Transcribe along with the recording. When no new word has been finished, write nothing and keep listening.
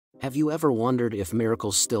Have you ever wondered if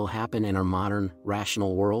miracles still happen in our modern,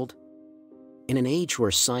 rational world? In an age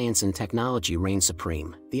where science and technology reign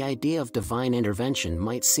supreme, the idea of divine intervention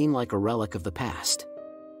might seem like a relic of the past.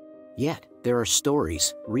 Yet, there are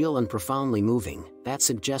stories, real and profoundly moving, that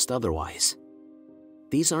suggest otherwise.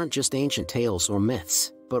 These aren't just ancient tales or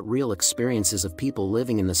myths, but real experiences of people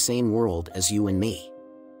living in the same world as you and me.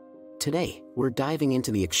 Today, we're diving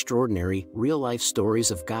into the extraordinary, real-life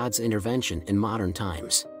stories of God's intervention in modern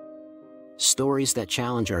times. Stories that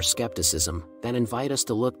challenge our skepticism, that invite us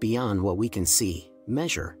to look beyond what we can see,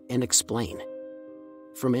 measure, and explain.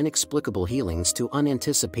 From inexplicable healings to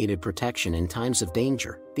unanticipated protection in times of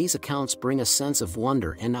danger, these accounts bring a sense of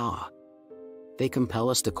wonder and awe. They compel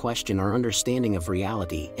us to question our understanding of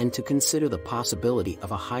reality and to consider the possibility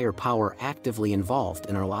of a higher power actively involved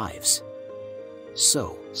in our lives.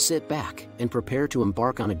 So, sit back and prepare to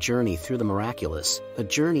embark on a journey through the miraculous, a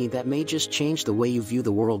journey that may just change the way you view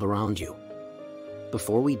the world around you.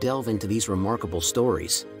 Before we delve into these remarkable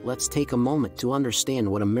stories, let's take a moment to understand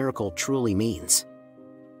what a miracle truly means.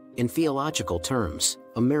 In theological terms,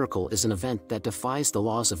 a miracle is an event that defies the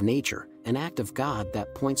laws of nature, an act of God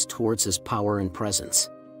that points towards His power and presence.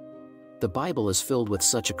 The Bible is filled with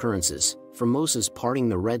such occurrences, from Moses parting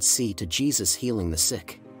the Red Sea to Jesus healing the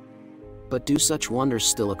sick. But do such wonders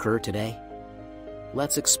still occur today?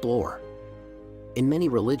 Let's explore. In many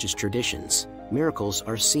religious traditions, miracles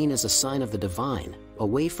are seen as a sign of the divine, a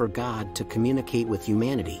way for God to communicate with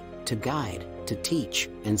humanity, to guide, to teach,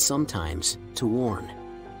 and sometimes, to warn.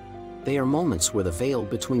 They are moments where the veil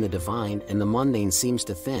between the divine and the mundane seems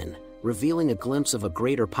to thin, revealing a glimpse of a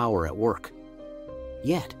greater power at work.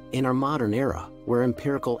 Yet, in our modern era, where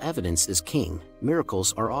empirical evidence is king,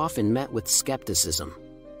 miracles are often met with skepticism.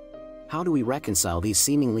 How do we reconcile these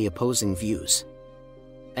seemingly opposing views?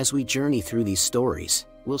 As we journey through these stories,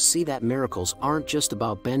 we'll see that miracles aren't just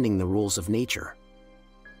about bending the rules of nature.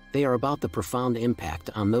 They are about the profound impact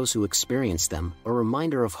on those who experience them, a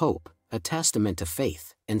reminder of hope, a testament to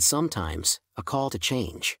faith, and sometimes, a call to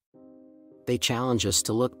change. They challenge us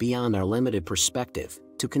to look beyond our limited perspective,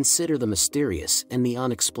 to consider the mysterious and the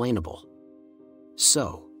unexplainable.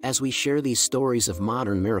 So, as we share these stories of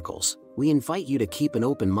modern miracles, we invite you to keep an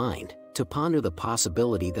open mind, to ponder the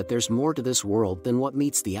possibility that there's more to this world than what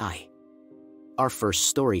meets the eye. Our first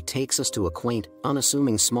story takes us to a quaint,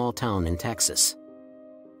 unassuming small town in Texas.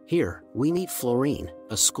 Here, we meet Florine,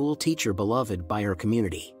 a school teacher beloved by her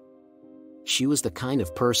community. She was the kind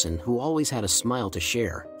of person who always had a smile to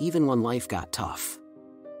share, even when life got tough.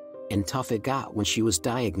 And tough it got when she was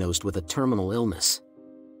diagnosed with a terminal illness.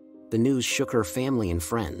 The news shook her family and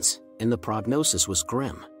friends, and the prognosis was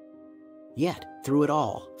grim. Yet, through it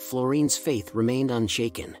all, Florine's faith remained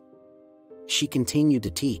unshaken. She continued to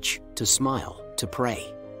teach, to smile, to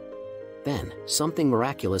pray. Then, something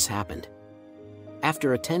miraculous happened.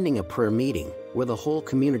 After attending a prayer meeting, where the whole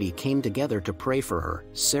community came together to pray for her,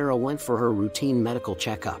 Sarah went for her routine medical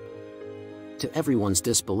checkup. To everyone's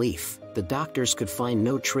disbelief, the doctors could find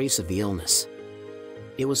no trace of the illness.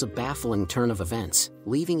 It was a baffling turn of events,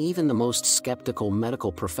 leaving even the most skeptical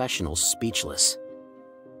medical professionals speechless.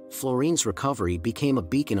 Florine's recovery became a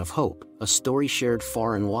beacon of hope, a story shared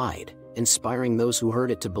far and wide, inspiring those who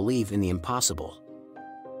heard it to believe in the impossible.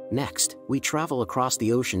 Next, we travel across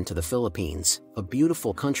the ocean to the Philippines, a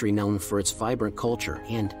beautiful country known for its vibrant culture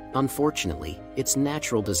and, unfortunately, its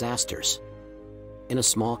natural disasters. In a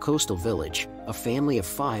small coastal village, a family of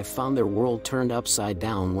 5 found their world turned upside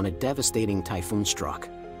down when a devastating typhoon struck.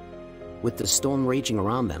 With the storm raging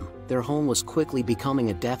around them, their home was quickly becoming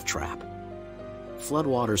a death trap.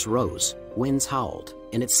 Floodwaters rose, winds howled,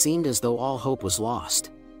 and it seemed as though all hope was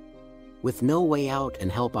lost. With no way out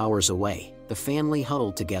and help hours away, the family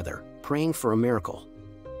huddled together, praying for a miracle.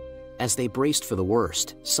 As they braced for the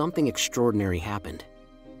worst, something extraordinary happened.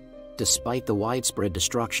 Despite the widespread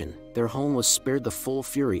destruction, their home was spared the full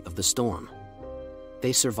fury of the storm.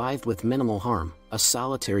 They survived with minimal harm, a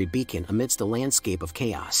solitary beacon amidst a landscape of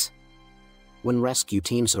chaos. When rescue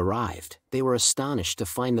teams arrived, they were astonished to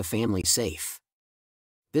find the family safe.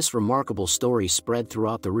 This remarkable story spread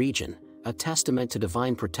throughout the region, a testament to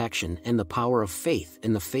divine protection and the power of faith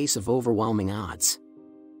in the face of overwhelming odds.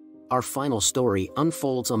 Our final story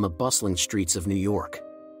unfolds on the bustling streets of New York.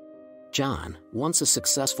 John, once a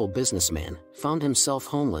successful businessman, found himself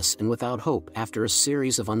homeless and without hope after a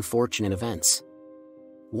series of unfortunate events.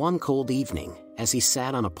 One cold evening, as he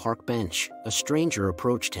sat on a park bench, a stranger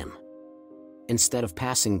approached him. Instead of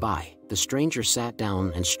passing by, the stranger sat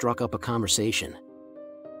down and struck up a conversation.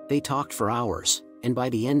 They talked for hours, and by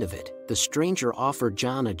the end of it, the stranger offered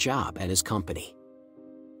John a job at his company.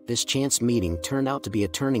 This chance meeting turned out to be a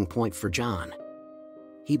turning point for John.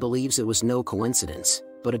 he believes it was no coincidence,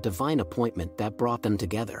 but a divine appointment that brought them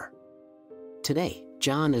together. Today,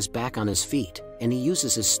 John is back on his feet, and he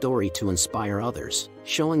uses his story to inspire others,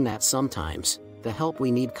 showing that sometimes, the help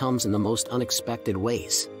we need comes in the most unexpected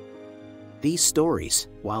ways. These stories,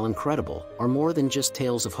 while incredible, are more than just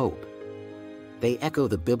tales of hope. They echo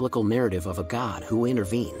the biblical narrative of a God who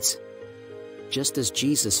intervenes. Just as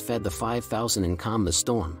Jesus fed the 5,000 and calmed the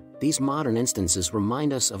storm, these modern instances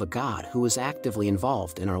remind us of a God who is actively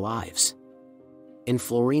involved in our lives. In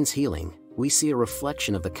Florine's healing, we see a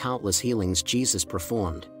reflection of the countless healings Jesus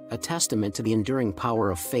performed, a testament to the enduring power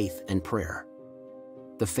of faith and prayer.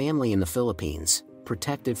 The family in the Philippines,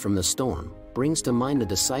 protected from the storm, brings to mind the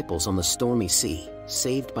disciples on the stormy sea,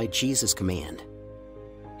 saved by Jesus' command.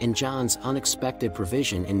 And John's unexpected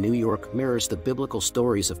provision in New York mirrors the biblical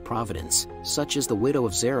stories of providence, such as the widow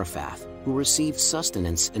of Zarephath, who received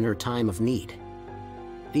sustenance in her time of need.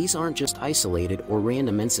 These aren't just isolated or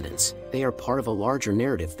random incidents, they are part of a larger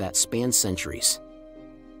narrative that spans centuries.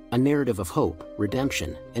 A narrative of hope,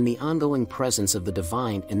 redemption, and the ongoing presence of the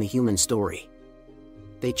divine in the human story.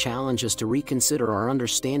 They challenge us to reconsider our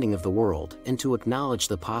understanding of the world and to acknowledge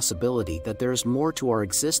the possibility that there is more to our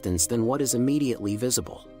existence than what is immediately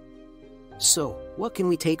visible. So, what can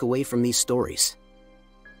we take away from these stories?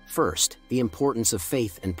 First, the importance of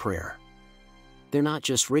faith and prayer. They're not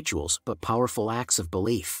just rituals but powerful acts of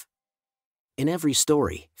belief. In every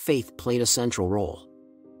story, faith played a central role.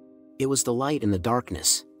 It was the light in the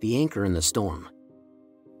darkness, the anchor in the storm.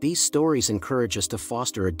 These stories encourage us to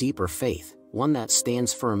foster a deeper faith, one that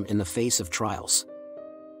stands firm in the face of trials.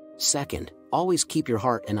 Second, always keep your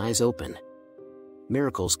heart and eyes open.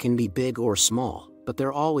 Miracles can be big or small, but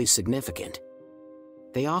they're always significant.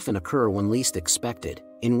 They often occur when least expected,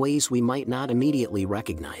 in ways we might not immediately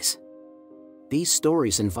recognize. These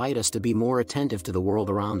stories invite us to be more attentive to the world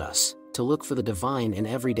around us, to look for the divine in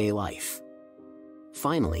everyday life.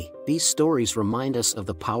 Finally, these stories remind us of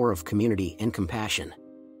the power of community and compassion.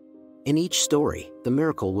 In each story, the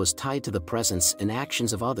miracle was tied to the presence and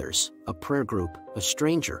actions of others, a prayer group, a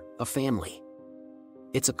stranger, a family.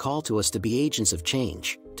 It's a call to us to be agents of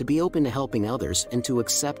change, to be open to helping others and to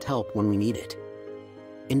accept help when we need it.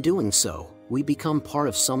 In doing so, we become part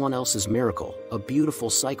of someone else's miracle, a beautiful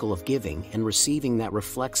cycle of giving and receiving that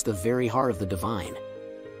reflects the very heart of the divine.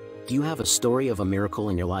 Do you have a story of a miracle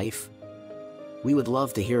in your life? We would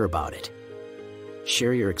love to hear about it.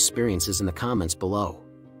 Share your experiences in the comments below.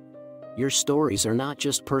 Your stories are not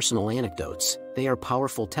just personal anecdotes, they are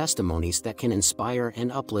powerful testimonies that can inspire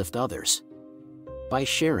and uplift others. By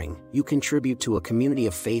sharing, you contribute to a community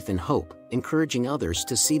of faith and hope, encouraging others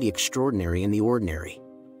to see the extraordinary in the ordinary.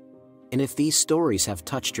 And if these stories have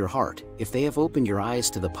touched your heart, if they have opened your eyes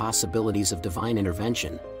to the possibilities of divine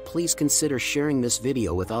intervention, please consider sharing this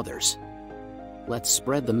video with others. Let's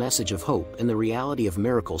spread the message of hope and the reality of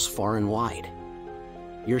miracles far and wide.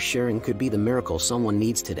 Your sharing could be the miracle someone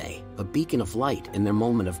needs today, a beacon of light in their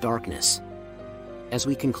moment of darkness. As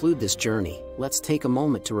we conclude this journey, let's take a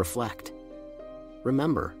moment to reflect.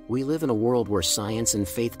 Remember, we live in a world where science and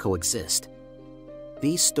faith coexist.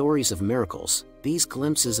 These stories of miracles, these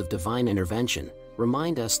glimpses of divine intervention,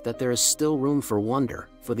 remind us that there is still room for wonder,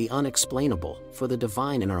 for the unexplainable, for the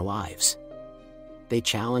divine in our lives. They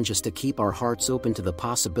challenge us to keep our hearts open to the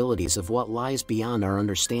possibilities of what lies beyond our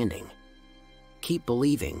understanding. Keep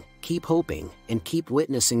believing, keep hoping, and keep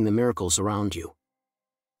witnessing the miracles around you.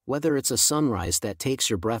 Whether it's a sunrise that takes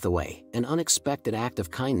your breath away, an unexpected act of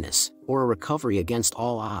kindness, or a recovery against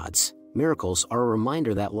all odds, miracles are a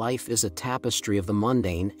reminder that life is a tapestry of the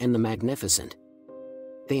mundane and the magnificent.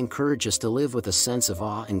 They encourage us to live with a sense of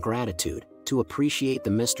awe and gratitude, to appreciate the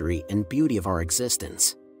mystery and beauty of our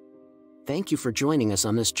existence. Thank you for joining us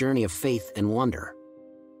on this journey of faith and wonder.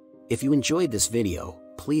 If you enjoyed this video,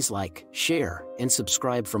 please like, share, and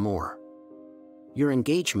subscribe for more. Your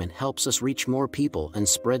engagement helps us reach more people and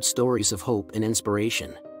spread stories of hope and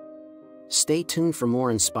inspiration. Stay tuned for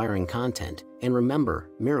more inspiring content, and remember,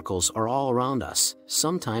 miracles are all around us,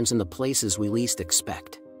 sometimes in the places we least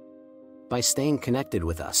expect. By staying connected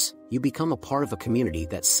with us, you become a part of a community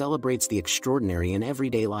that celebrates the extraordinary in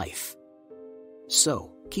everyday life.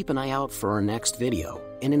 So, keep an eye out for our next video,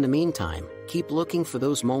 and in the meantime, keep looking for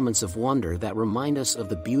those moments of wonder that remind us of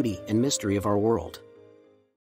the beauty and mystery of our world.